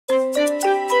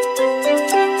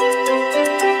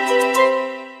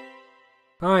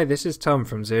Hi, this is Tom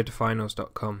from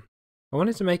ZeroToFinals.com. I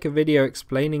wanted to make a video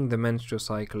explaining the menstrual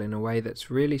cycle in a way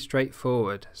that's really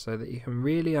straightforward so that you can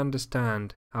really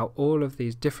understand how all of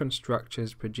these different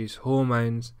structures produce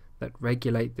hormones that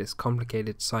regulate this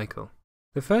complicated cycle.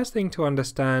 The first thing to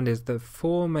understand is the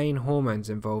four main hormones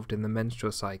involved in the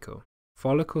menstrual cycle: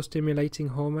 follicle stimulating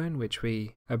hormone, which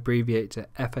we abbreviate to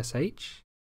FSH,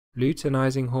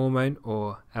 luteinizing hormone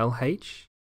or LH,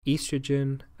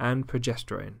 estrogen, and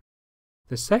progesterone.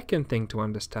 The second thing to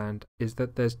understand is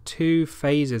that there's two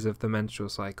phases of the menstrual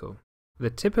cycle. The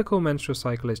typical menstrual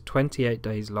cycle is 28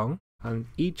 days long, and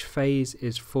each phase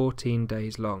is 14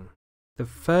 days long. The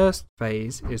first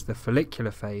phase is the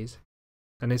follicular phase,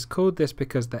 and it's called this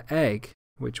because the egg,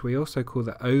 which we also call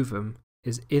the ovum,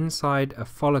 is inside a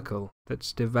follicle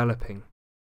that's developing.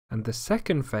 And the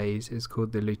second phase is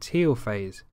called the luteal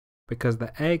phase because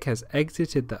the egg has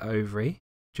exited the ovary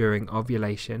during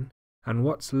ovulation, and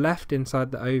what's left inside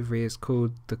the ovary is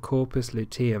called the corpus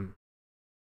luteum.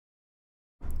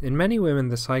 In many women,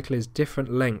 the cycle is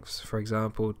different lengths, for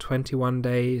example 21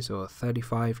 days or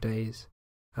 35 days,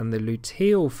 and the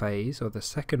luteal phase, or the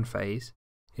second phase,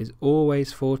 is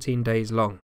always 14 days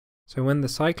long. So when the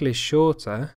cycle is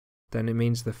shorter, then it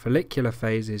means the follicular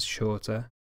phase is shorter,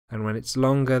 and when it's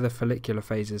longer, the follicular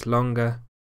phase is longer,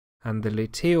 and the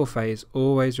luteal phase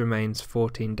always remains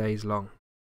 14 days long.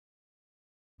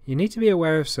 You need to be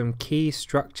aware of some key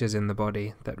structures in the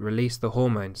body that release the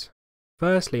hormones.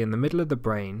 Firstly, in the middle of the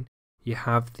brain, you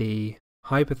have the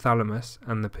hypothalamus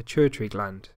and the pituitary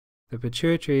gland. The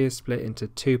pituitary is split into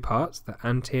two parts, the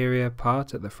anterior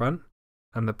part at the front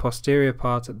and the posterior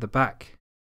part at the back.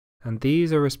 And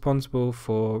these are responsible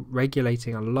for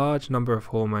regulating a large number of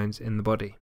hormones in the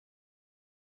body.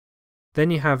 Then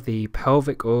you have the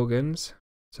pelvic organs.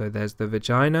 So there's the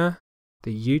vagina,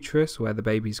 the uterus where the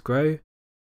babies grow,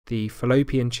 the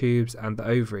fallopian tubes, and the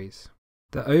ovaries.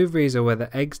 The ovaries are where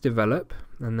the eggs develop,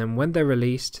 and then when they're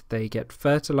released, they get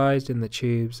fertilized in the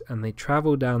tubes and they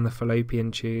travel down the fallopian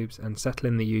tubes and settle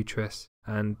in the uterus,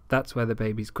 and that's where the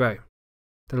babies grow.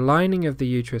 The lining of the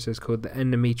uterus is called the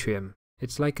endometrium.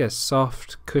 It's like a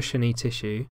soft, cushiony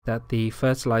tissue that the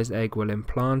fertilized egg will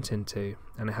implant into,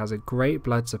 and it has a great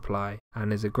blood supply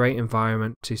and is a great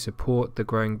environment to support the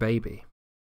growing baby.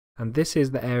 And this is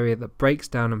the area that breaks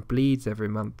down and bleeds every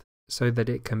month so that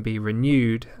it can be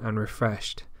renewed and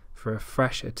refreshed for a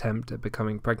fresh attempt at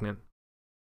becoming pregnant.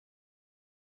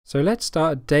 So let's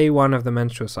start at day one of the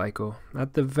menstrual cycle.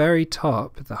 At the very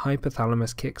top, the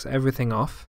hypothalamus kicks everything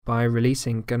off by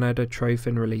releasing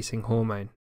gonadotrophin-releasing hormone.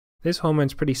 This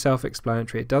hormone's pretty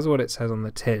self-explanatory. It does what it says on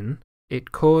the tin.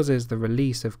 It causes the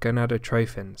release of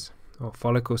gonadotrophins, or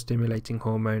follicle stimulating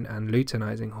hormone and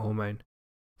luteinizing hormone,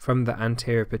 from the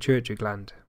anterior pituitary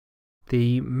gland.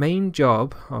 The main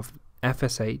job of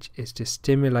FSH is to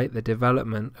stimulate the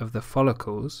development of the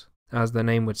follicles, as the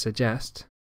name would suggest,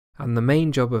 and the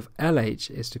main job of LH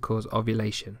is to cause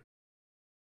ovulation.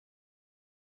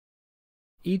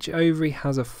 Each ovary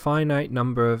has a finite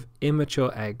number of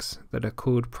immature eggs that are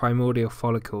called primordial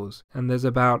follicles, and there's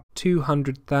about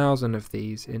 200,000 of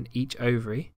these in each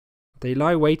ovary. They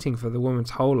lie waiting for the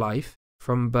woman's whole life,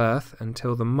 from birth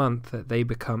until the month that they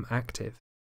become active.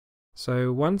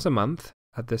 So once a month,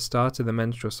 at the start of the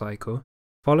menstrual cycle,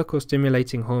 follicle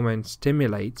stimulating hormone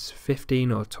stimulates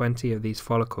 15 or 20 of these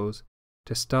follicles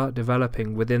to start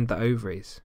developing within the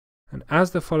ovaries. And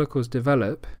as the follicles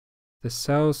develop, the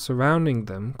cells surrounding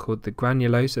them, called the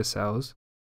granulosa cells,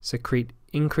 secrete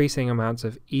increasing amounts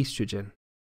of estrogen.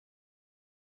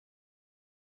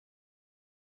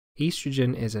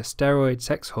 Estrogen is a steroid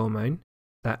sex hormone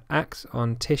that acts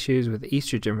on tissues with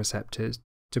estrogen receptors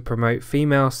to promote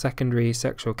female secondary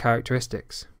sexual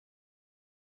characteristics.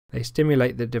 They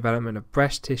stimulate the development of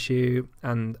breast tissue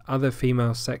and other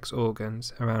female sex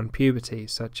organs around puberty,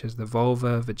 such as the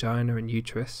vulva, vagina, and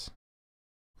uterus.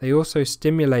 They also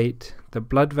stimulate the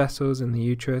blood vessels in the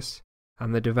uterus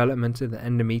and the development of the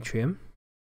endometrium,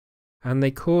 and they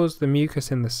cause the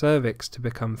mucus in the cervix to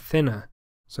become thinner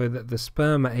so that the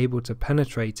sperm are able to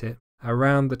penetrate it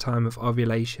around the time of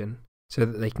ovulation so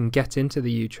that they can get into the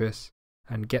uterus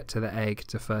and get to the egg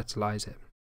to fertilize it.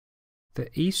 The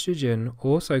estrogen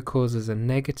also causes a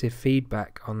negative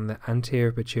feedback on the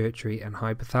anterior pituitary and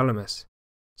hypothalamus.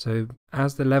 So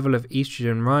as the level of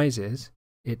estrogen rises,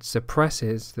 it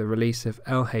suppresses the release of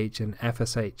LH and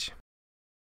FSH.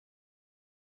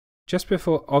 Just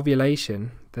before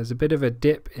ovulation, there's a bit of a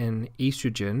dip in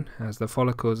estrogen as the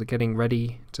follicles are getting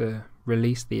ready to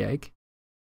release the egg.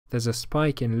 There's a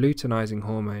spike in luteinizing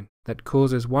hormone that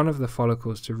causes one of the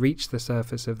follicles to reach the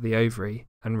surface of the ovary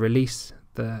and release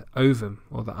the ovum,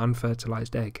 or the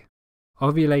unfertilized egg.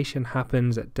 Ovulation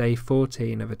happens at day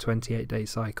 14 of a 28-day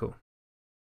cycle.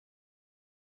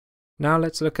 Now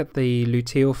let's look at the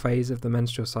luteal phase of the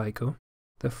menstrual cycle.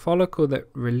 The follicle that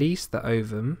released the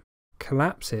ovum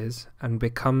collapses and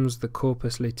becomes the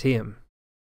corpus luteum.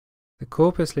 The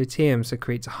corpus luteum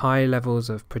secretes high levels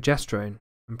of progesterone,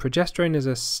 and progesterone is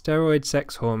a steroid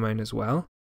sex hormone as well.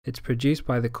 It's produced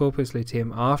by the corpus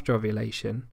luteum after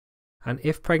ovulation, and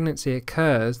if pregnancy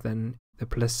occurs, then the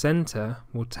placenta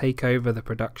will take over the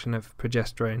production of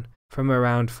progesterone from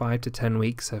around 5 to 10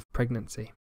 weeks of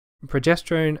pregnancy.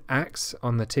 Progesterone acts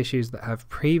on the tissues that have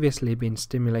previously been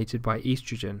stimulated by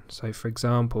estrogen. So for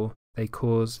example, they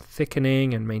cause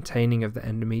thickening and maintaining of the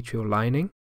endometrial lining.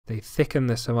 They thicken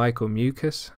the cervical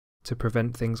mucus to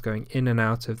prevent things going in and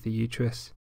out of the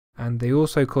uterus. And they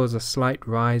also cause a slight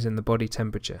rise in the body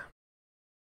temperature.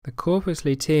 The corpus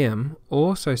luteum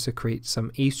also secretes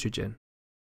some estrogen.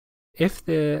 If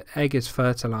the egg is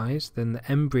fertilized, then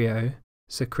the embryo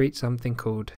secretes something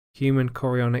called human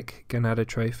chorionic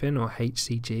gonadotrophin, or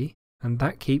HCG, and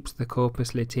that keeps the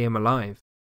corpus luteum alive.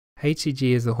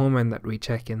 HCG is the hormone that we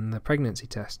check in the pregnancy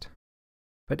test.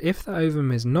 But if the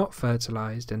ovum is not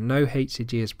fertilized and no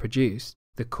HCG is produced,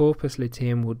 the corpus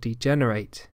luteum will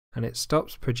degenerate and it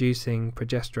stops producing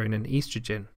progesterone and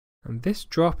estrogen. And this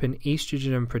drop in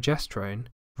estrogen and progesterone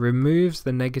removes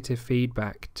the negative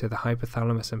feedback to the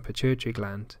hypothalamus and pituitary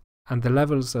gland, and the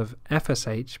levels of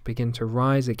FSH begin to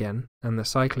rise again, and the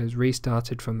cycle is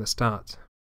restarted from the start.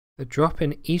 The drop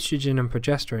in estrogen and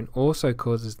progesterone also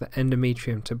causes the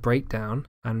endometrium to break down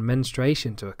and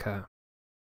menstruation to occur.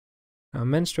 Now,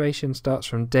 menstruation starts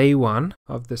from day 1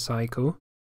 of the cycle,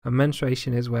 and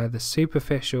menstruation is where the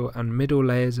superficial and middle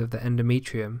layers of the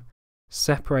endometrium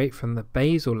separate from the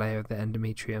basal layer of the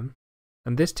endometrium,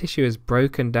 and this tissue is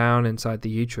broken down inside the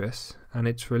uterus and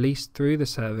it's released through the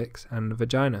cervix and the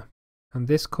vagina. And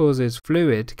this causes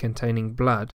fluid containing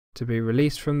blood to be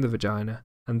released from the vagina,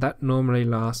 and that normally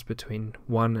lasts between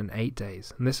 1 and 8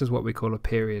 days, and this is what we call a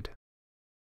period.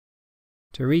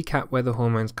 To recap where the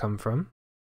hormones come from,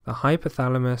 the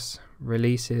hypothalamus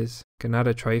releases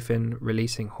gonadotrophin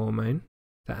releasing hormone,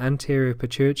 the anterior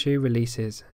pituitary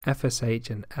releases FSH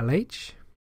and LH,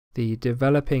 the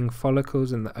developing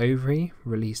follicles in the ovary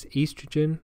release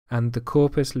estrogen, and the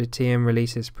corpus luteum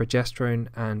releases progesterone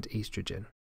and estrogen.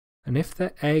 And if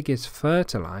the egg is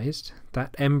fertilized,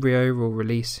 that embryo will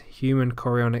release human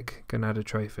chorionic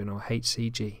gonadotrophin, or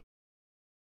HCG.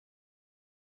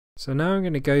 So now I'm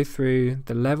going to go through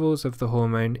the levels of the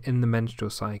hormone in the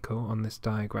menstrual cycle on this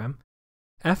diagram.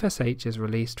 FSH is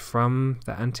released from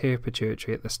the anterior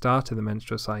pituitary at the start of the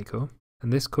menstrual cycle,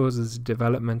 and this causes the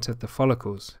development of the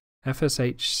follicles.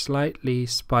 FSH slightly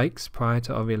spikes prior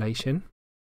to ovulation.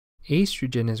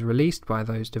 Estrogen is released by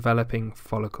those developing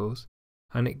follicles,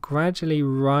 and it gradually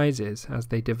rises as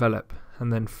they develop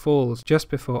and then falls just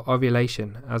before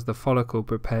ovulation as the follicle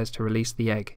prepares to release the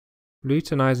egg.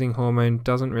 Luteinizing hormone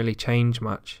doesn't really change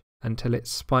much until it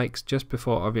spikes just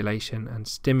before ovulation and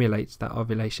stimulates that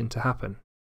ovulation to happen.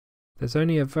 There's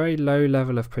only a very low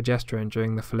level of progesterone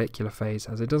during the follicular phase,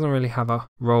 as it doesn't really have a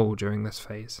role during this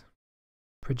phase.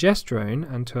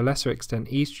 Progesterone, and to a lesser extent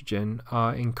estrogen,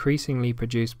 are increasingly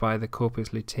produced by the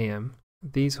corpus luteum.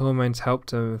 These hormones help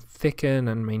to thicken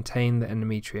and maintain the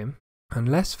endometrium.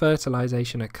 Unless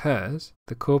fertilization occurs,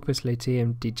 the corpus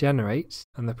luteum degenerates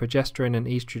and the progesterone and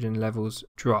estrogen levels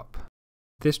drop.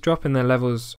 This drop in their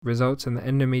levels results in the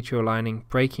endometrial lining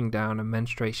breaking down and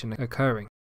menstruation occurring.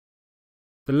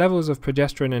 The levels of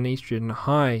progesterone and estrogen are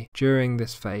high during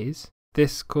this phase.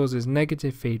 This causes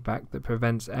negative feedback that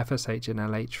prevents FSH and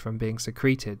LH from being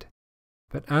secreted.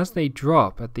 But as they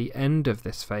drop at the end of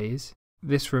this phase,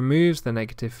 this removes the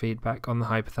negative feedback on the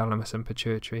hypothalamus and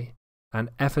pituitary, and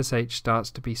FSH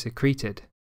starts to be secreted,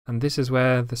 and this is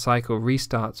where the cycle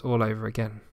restarts all over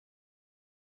again.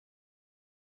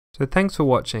 So thanks for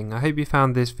watching. I hope you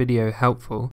found this video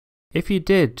helpful. If you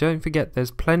did, don't forget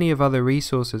there's plenty of other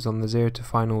resources on the Zero to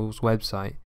Finals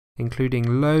website,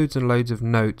 including loads and loads of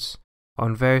notes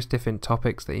on various different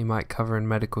topics that you might cover in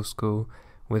medical school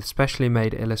with specially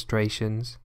made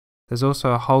illustrations. There's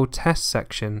also a whole test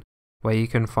section where you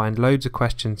can find loads of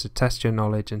questions to test your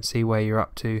knowledge and see where you're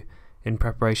up to in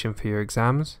preparation for your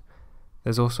exams.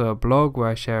 There's also a blog where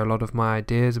I share a lot of my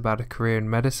ideas about a career in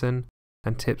medicine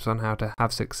and tips on how to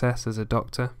have success as a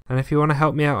doctor. And if you want to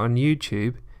help me out on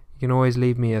YouTube, you can always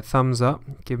leave me a thumbs up,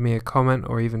 give me a comment,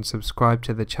 or even subscribe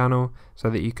to the channel so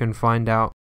that you can find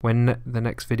out when the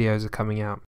next videos are coming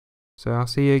out. So I'll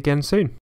see you again soon.